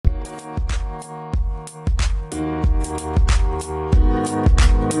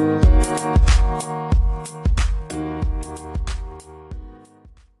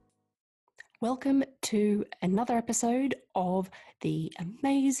welcome to another episode of the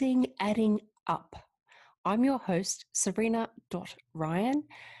amazing Adding Up. I'm your host, Sabrina.Ryan,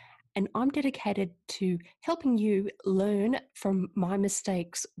 and I'm dedicated to helping you learn from my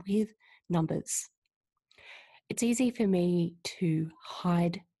mistakes with numbers. It's easy for me to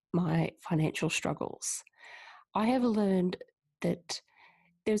hide my financial struggles. I have learned that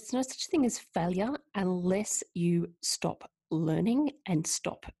there's no such thing as failure unless you stop learning and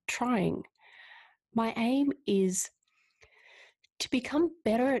stop trying. My aim is to become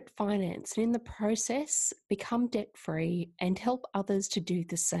better at finance and in the process become debt-free and help others to do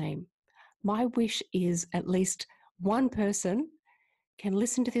the same. My wish is at least one person can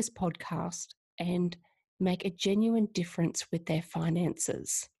listen to this podcast and make a genuine difference with their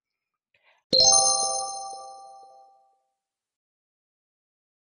finances.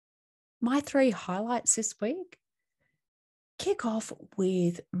 My 3 highlights this week kick off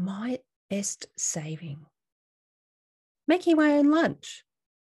with my best saving. Making my own lunch.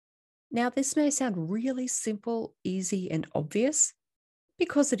 Now, this may sound really simple, easy, and obvious,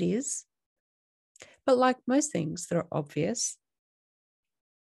 because it is. But like most things that are obvious,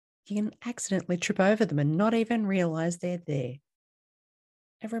 you can accidentally trip over them and not even realize they're there.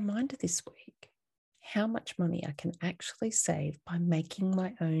 A reminder this week, how much money I can actually save by making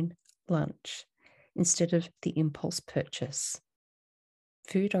my own lunch instead of the impulse purchase.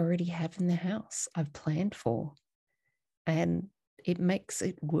 Food I already have in the house, I've planned for. And it makes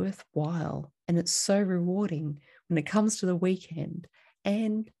it worthwhile. And it's so rewarding when it comes to the weekend.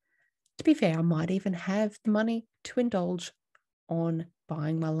 And to be fair, I might even have the money to indulge on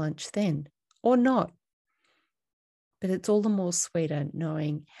buying my lunch then, or not. But it's all the more sweeter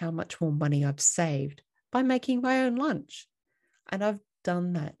knowing how much more money I've saved by making my own lunch. And I've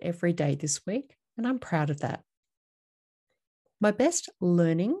done that every day this week, and I'm proud of that. My best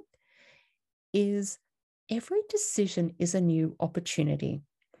learning is every decision is a new opportunity.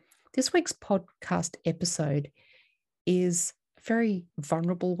 This week's podcast episode is a very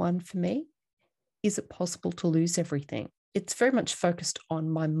vulnerable one for me. Is it possible to lose everything? It's very much focused on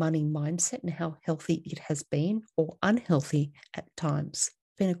my money mindset and how healthy it has been or unhealthy at times.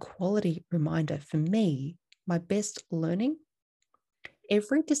 It's been a quality reminder for me, my best learning.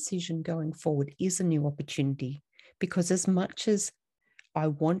 Every decision going forward is a new opportunity because as much as I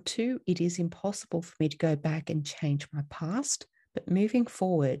want to, it is impossible for me to go back and change my past, but moving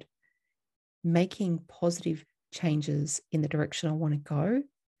forward, making positive changes in the direction I want to go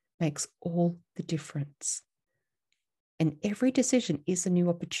makes all the difference. And every decision is a new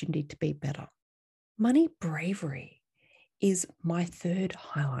opportunity to be better. Money bravery is my third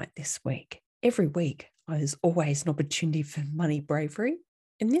highlight this week. Every week, there's always an opportunity for money bravery.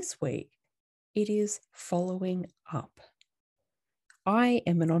 And this week, it is following up. I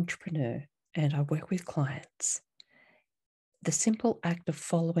am an entrepreneur and I work with clients. The simple act of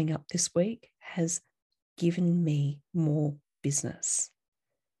following up this week has given me more business.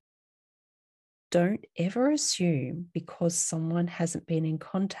 Don't ever assume because someone hasn't been in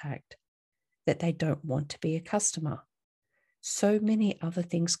contact that they don't want to be a customer. So many other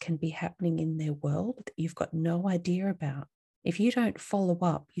things can be happening in their world that you've got no idea about. If you don't follow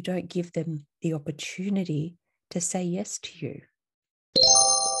up, you don't give them the opportunity to say yes to you.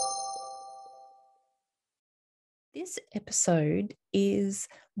 This episode is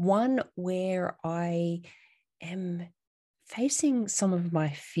one where I am facing some of my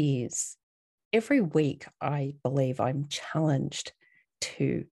fears. Every week, I believe I'm challenged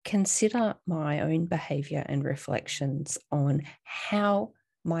to consider my own behavior and reflections on how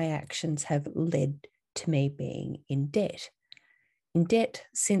my actions have led to me being in debt. In debt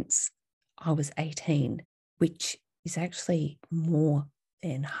since I was 18, which is actually more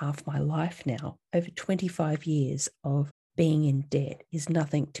than half my life now. Over 25 years of being in debt is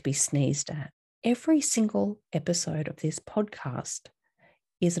nothing to be sneezed at. Every single episode of this podcast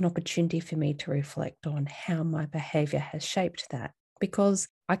is an opportunity for me to reflect on how my behavior has shaped that, because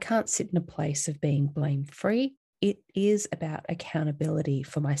I can't sit in a place of being blame-free. It is about accountability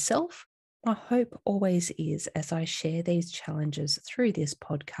for myself. My hope always is, as I share these challenges through this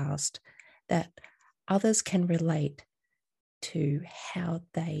podcast, that others can relate to how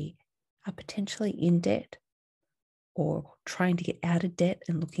they are potentially in debt or trying to get out of debt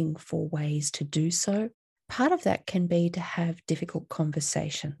and looking for ways to do so. Part of that can be to have difficult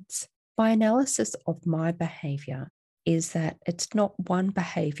conversations. My analysis of my behavior is that it's not one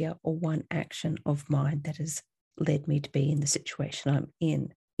behavior or one action of mine that has led me to be in the situation I'm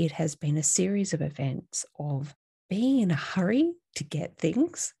in. It has been a series of events of being in a hurry to get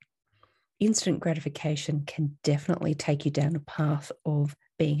things. Instant gratification can definitely take you down a path of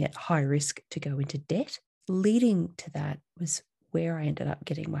being at high risk to go into debt. Leading to that was where I ended up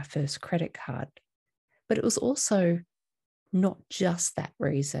getting my first credit card. But it was also not just that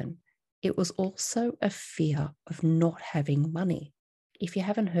reason. It was also a fear of not having money. If you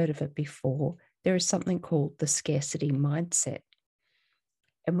haven't heard of it before, there is something called the scarcity mindset.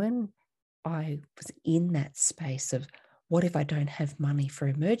 And when I was in that space of what if I don't have money for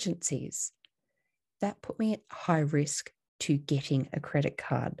emergencies, that put me at high risk to getting a credit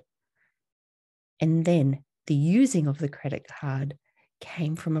card. And then the using of the credit card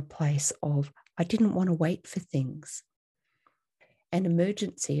came from a place of I didn't want to wait for things. An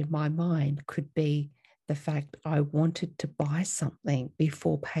emergency in my mind could be the fact I wanted to buy something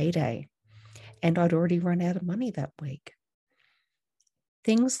before payday and I'd already run out of money that week.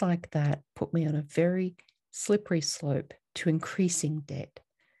 Things like that put me on a very slippery slope to increasing debt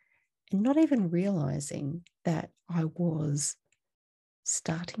and not even realizing that I was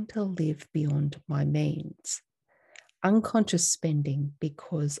starting to live beyond my means. Unconscious spending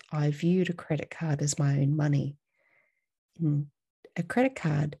because I viewed a credit card as my own money. And a credit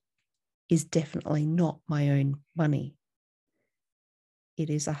card is definitely not my own money. It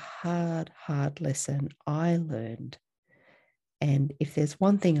is a hard, hard lesson I learned. And if there's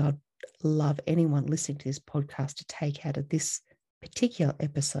one thing I'd love anyone listening to this podcast to take out of this particular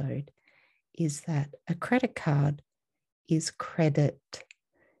episode is that a credit card is credit.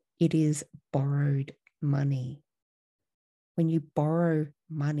 It is borrowed money. When you borrow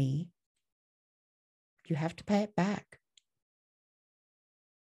money, you have to pay it back.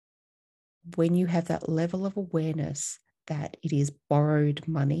 When you have that level of awareness that it is borrowed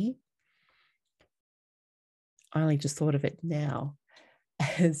money, I only just thought of it now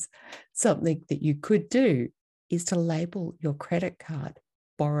as something that you could do is to label your credit card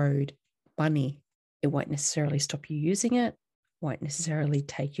borrowed money. It won't necessarily stop you using it, won't necessarily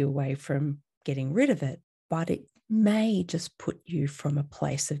take you away from getting rid of it, but it may just put you from a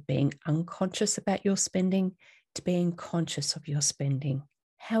place of being unconscious about your spending to being conscious of your spending.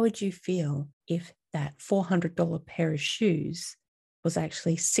 How would you feel if that $400 pair of shoes was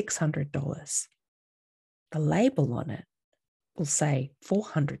actually $600? The label on it will say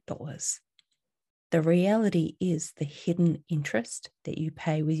 $400. The reality is the hidden interest that you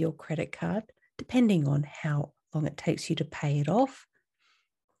pay with your credit card, depending on how long it takes you to pay it off,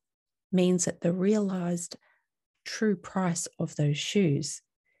 means that the realized true price of those shoes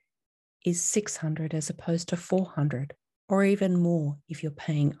is $600 as opposed to $400, or even more if you're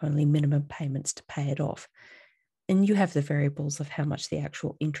paying only minimum payments to pay it off. And you have the variables of how much the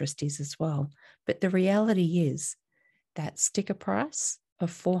actual interest is as well. But the reality is that sticker price of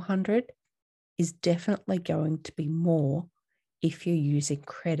 $400 is definitely going to be more if you're using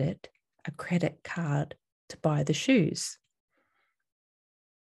a credit card to buy the shoes.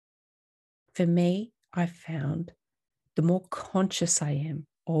 For me, I found the more conscious I am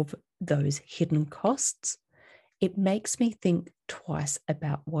of those hidden costs, it makes me think twice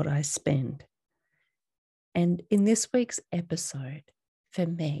about what I spend. And in this week's episode, for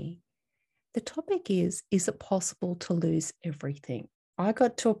me, the topic is it possible to lose everything? I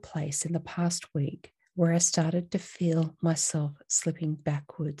got to a place in the past week where I started to feel myself slipping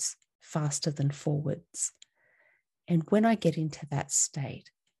backwards faster than forwards. And when I get into that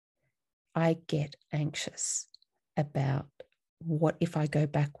state, I get anxious about what if I go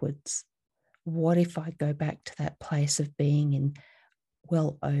backwards? What if I go back to that place of being in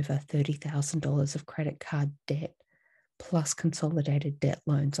well over $30,000 of credit card debt plus consolidated debt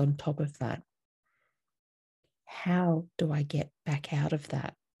loans on top of that? How do I get back out of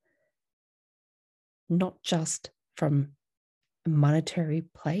that? Not just from a monetary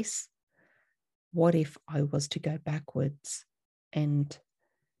place. What if I was to go backwards and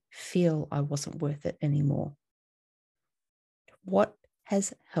feel I wasn't worth it anymore? What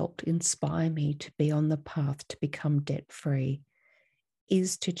has helped inspire me to be on the path to become debt-free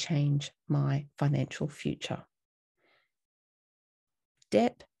is to change my financial future.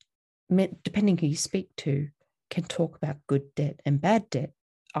 Debt, depending who you speak to, can talk about good debt and bad debt.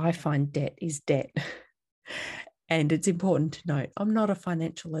 I find debt is debt. And it's important to note, I'm not a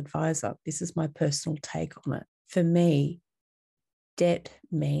financial advisor. This is my personal take on it. For me, debt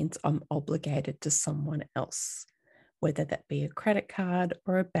means I'm obligated to someone else, whether that be a credit card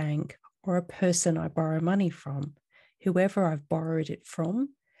or a bank or a person I borrow money from. Whoever I've borrowed it from,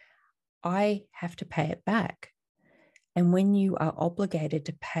 I have to pay it back. And when you are obligated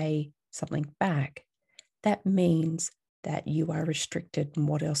to pay something back, that means that you are restricted in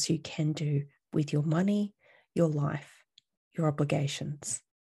what else you can do with your money, your life, your obligations.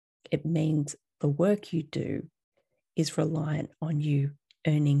 It means the work you do is reliant on you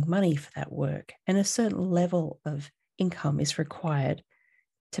earning money for that work, and a certain level of income is required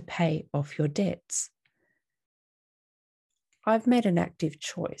to pay off your debts. I've made an active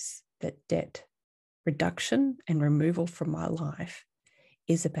choice that debt reduction and removal from my life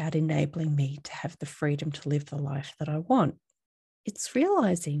is about enabling me to have the freedom to live the life that I want. It's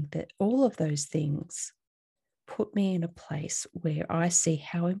realizing that all of those things put me in a place where I see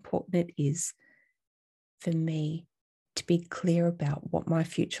how important it is for me to be clear about what my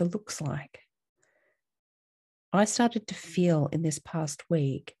future looks like. I started to feel in this past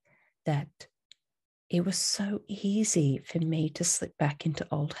week that it was so easy for me to slip back into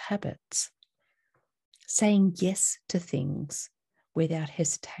old habits, saying yes to things without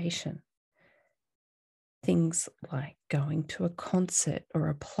hesitation. Things like going to a concert or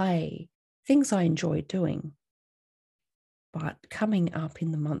a play, things I enjoy doing. But coming up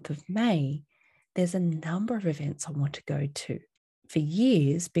in the month of May, there's a number of events I want to go to. For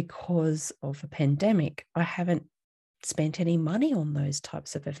years, because of a pandemic, I haven't spent any money on those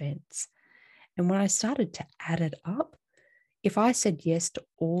types of events. And when I started to add it up, if I said yes to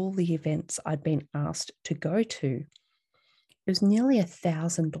all the events I'd been asked to go to, it was nearly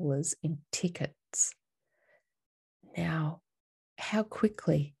 $1,000 in tickets. Now, how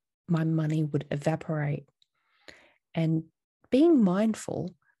quickly my money would evaporate. And being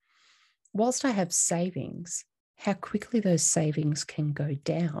mindful, whilst I have savings, how quickly those savings can go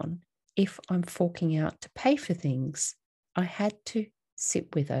down if I'm forking out to pay for things. I had to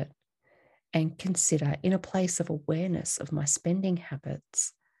sit with it and consider, in a place of awareness of my spending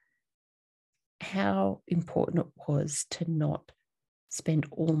habits, how important it was to not spend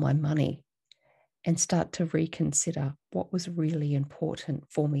all my money and start to reconsider what was really important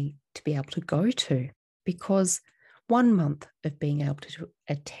for me to be able to go to. Because 1 month of being able to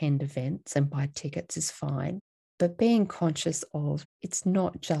attend events and buy tickets is fine, but being conscious of it's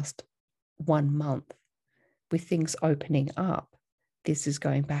not just 1 month. With things opening up, this is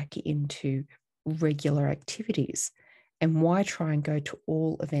going back into regular activities. And why try and go to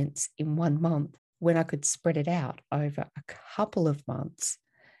all events in 1 month when I could spread it out over a couple of months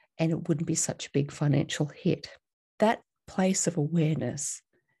and it wouldn't be such a big financial hit? That place of awareness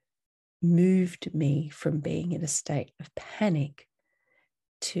moved me from being in a state of panic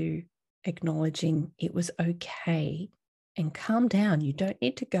to acknowledging it was okay and calm down. You don't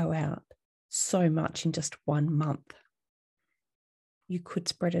need to go out so much in just 1 month. You could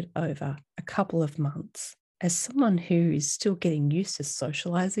spread it over a couple of months. As someone who is still getting used to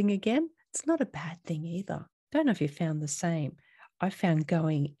socializing again, it's not a bad thing either. Don't know if you found the same. I found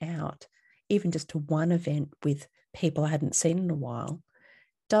going out, even just to one event with people I hadn't seen in a while,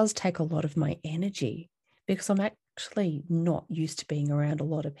 does take a lot of my energy because I'm actually not used to being around a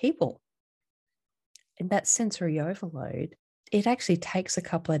lot of people. And that sensory overload, it actually takes a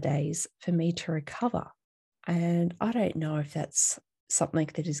couple of days for me to recover. And I don't know if that's something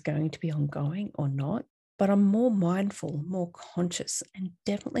that is going to be ongoing or not, but I'm more mindful, more conscious, and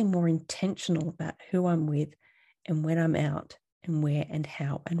definitely more intentional about who I'm with and when I'm out and where and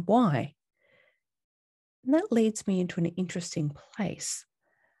how and why. And that leads me into an interesting place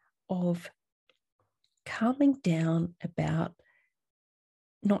of calming down about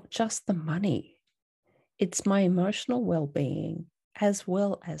not just the money, it's my emotional well-being as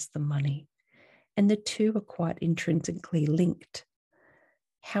well as the money. And the two are quite intrinsically linked.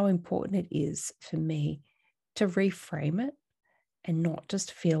 How important it is for me to reframe it and not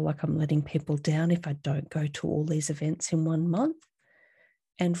just feel like I'm letting people down if I don't go to all these events in 1 month,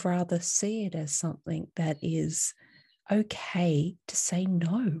 and rather see it as something that is okay to say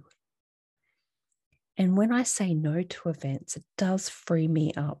no. And when I say no to events, it does free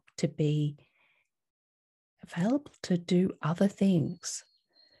me up to be available to do other things,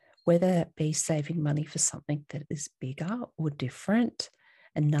 whether that be saving money for something that is bigger or different,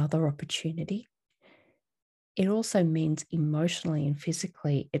 another opportunity. It also means emotionally and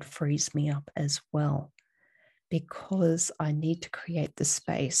physically, it frees me up as well, because I need to create the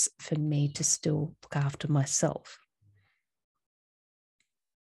space for me to still look after myself.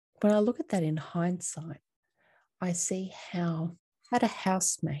 When I look at that in hindsight, I see how I had a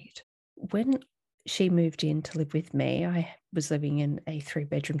housemate. When she moved in to live with me, I was living in a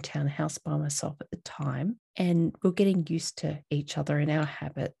 3-bedroom townhouse by myself at the time, and we're getting used to each other and our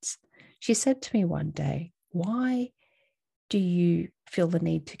habits. She said to me one day, "Why do you feel the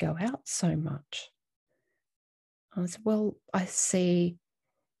need to go out so much?" I said, "Well, I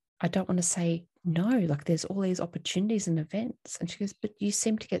don't want to say no, like there's all these opportunities and events." And she goes, "But you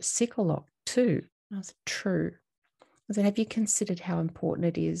seem to get sick a lot too." And I said, "True." I said, "Have you considered how important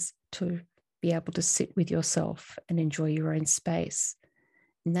it is to be able to sit with yourself and enjoy your own space?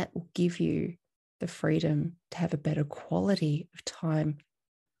 And that will give you the freedom to have a better quality of time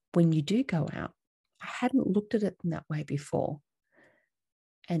when you do go out. I hadn't looked at it in that way before.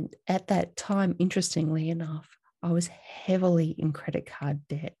 And at that time, interestingly enough, I was heavily in credit card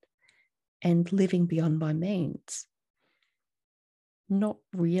debt and living beyond my means, not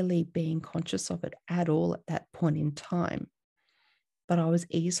really being conscious of it at all at that point in time. But I was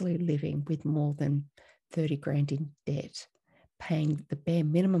easily living with more than 30 grand in debt, paying the bare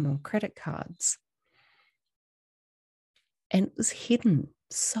minimum on credit cards. And it was hidden,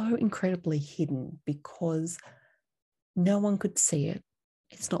 so incredibly hidden, because no one could see it.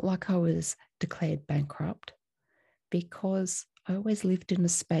 It's not like I was declared bankrupt, because I always lived in a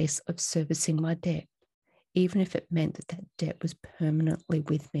space of servicing my debt, even if it meant that that debt was permanently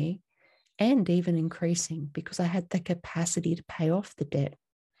with me and even increasing, because I had the capacity to pay off the debt.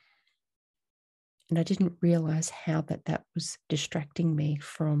 And I didn't realize how that was distracting me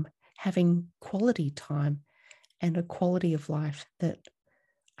from having quality time and a quality of life that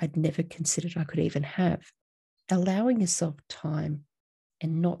I'd never considered I could even have. Allowing yourself time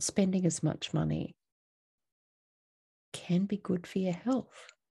and not spending as much money can be good for your health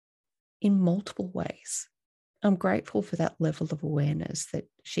in multiple ways. I'm grateful for that level of awareness that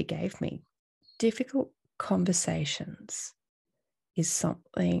she gave me. Difficult conversations is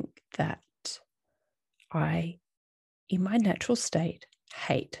something that I, in my natural state,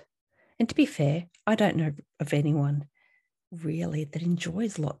 hate. And to be fair, I don't know of anyone really that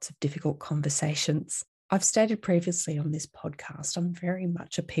enjoys lots of difficult conversations. I've stated previously on this podcast, I'm very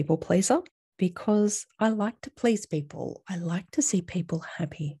much a people pleaser because I like to please people. I like to see people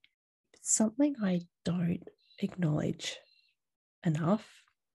happy. It's something I don't acknowledge enough,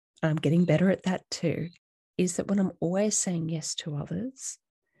 and I'm getting better at that too, is that when I'm always saying yes to others,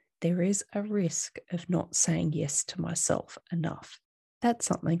 there is a risk of not saying yes to myself enough. That's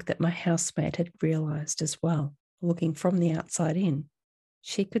something that my housemate had realized as well. Looking from the outside in,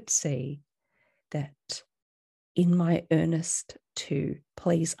 she could see that in my earnest to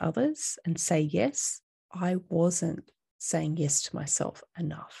please others and say yes, I wasn't saying yes to myself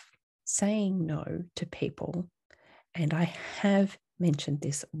enough. Saying no to people, and I have mentioned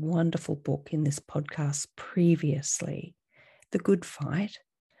this wonderful book in this podcast previously, The Good Fight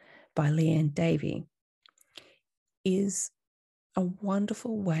by Leanne Davey, is a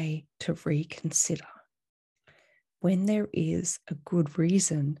wonderful way to reconsider. When there is a good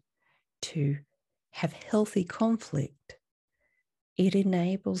reason to have healthy conflict, it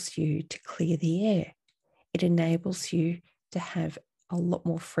enables you to clear the air. It enables you to have a lot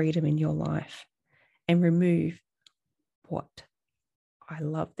more freedom in your life and remove what I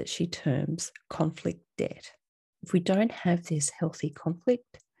love that she terms conflict debt. If we don't have this healthy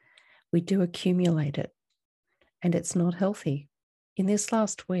conflict, we do accumulate it, and it's not healthy. In this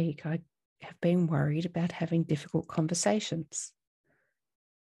last week, I have been worried about having difficult conversations.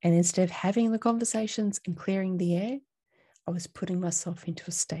 And instead of having the conversations and clearing the air, I was putting myself into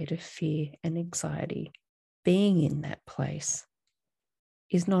a state of fear and anxiety. Being in that place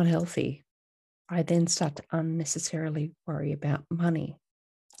is not healthy. I then start to unnecessarily worry about money.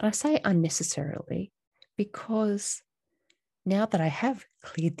 And I say unnecessarily because now that I have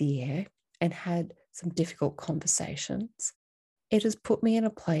cleared the air and had some difficult conversations, it has put me in a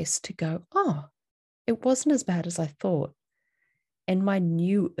place to go, oh, it wasn't as bad as I thought. And my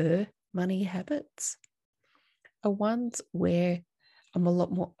newer money habits are ones where I'm a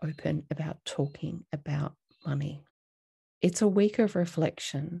lot more open about talking about money. It's a week of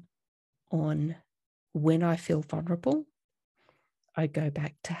reflection on when I feel vulnerable. I go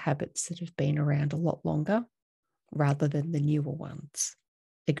back to habits that have been around a lot longer rather than the newer ones,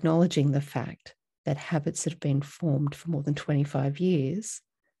 acknowledging the fact that habits that have been formed for more than 25 years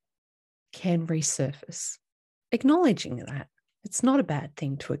can resurface. Acknowledging that it's not a bad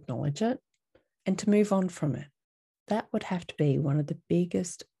thing to acknowledge it and to move on from it. That would have to be one of the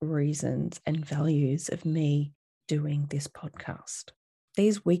biggest reasons and values of me doing this podcast.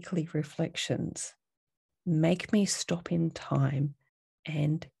 These weekly reflections make me stop in time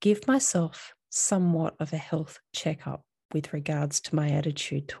and give myself somewhat of a health checkup with regards to my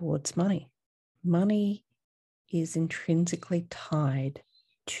attitude towards money. Money is intrinsically tied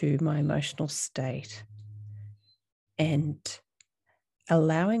to my emotional state, and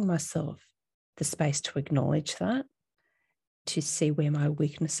allowing myself the space to acknowledge that, to see where my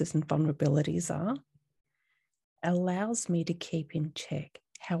weaknesses and vulnerabilities are, allows me to keep in check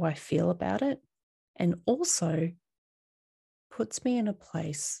how I feel about it, and also puts me in a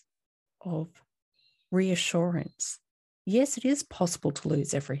place of reassurance. Yes, it is possible to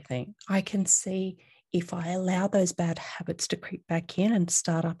lose everything. I can see if I allow those bad habits to creep back in and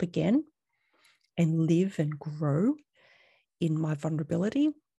start up again and live and grow in my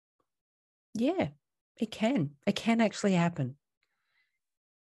vulnerability, yeah, it can. It can actually happen.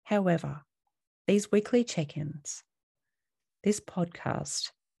 However, these weekly check-ins, this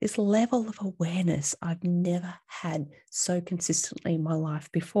podcast, this level of awareness I've never had so consistently in my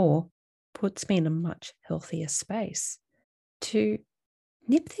life before puts me in a much healthier space to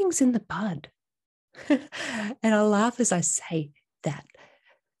nip things in the bud. And I laugh as I say that.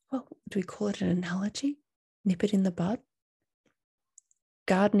 Well, do we call it an analogy? Nip it in the bud?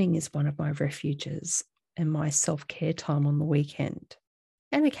 Gardening is one of my refuges and my self-care time on the weekend,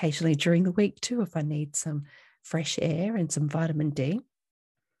 and occasionally during the week too, if I need some fresh air and some vitamin D.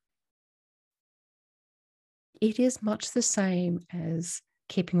 It is much the same as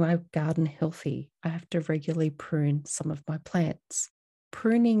keeping my garden healthy. I have to regularly prune some of my plants.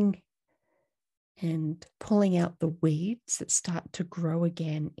 Pruning and pulling out the weeds that start to grow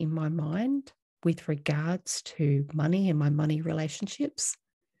again in my mind with regards to money and my money relationships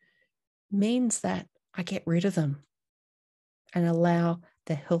means that I get rid of them and allow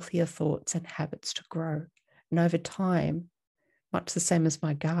the healthier thoughts and habits to grow. And over time, much the same as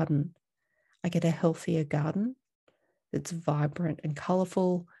my garden, I get a healthier garden that's vibrant and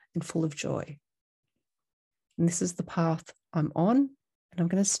colourful and full of joy. And this is the path I'm on, and I'm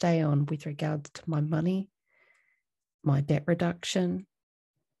going to stay on with regards to my money, my debt reduction,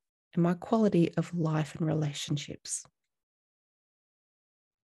 and my quality of life and relationships.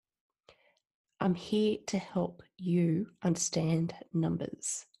 I'm here to help you understand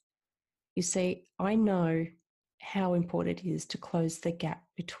numbers. You see, I know how important it is to close the gap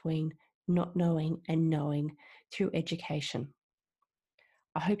between not knowing and knowing through education.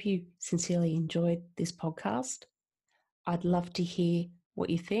 I hope you sincerely enjoyed this podcast. I'd love to hear what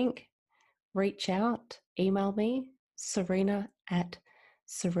you think. Reach out, email me,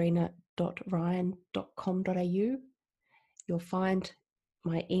 serena@serena.ryan.com.au. You'll find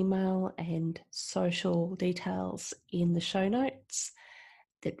my email and social details in the show notes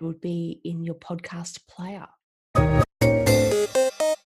that would be in your podcast player.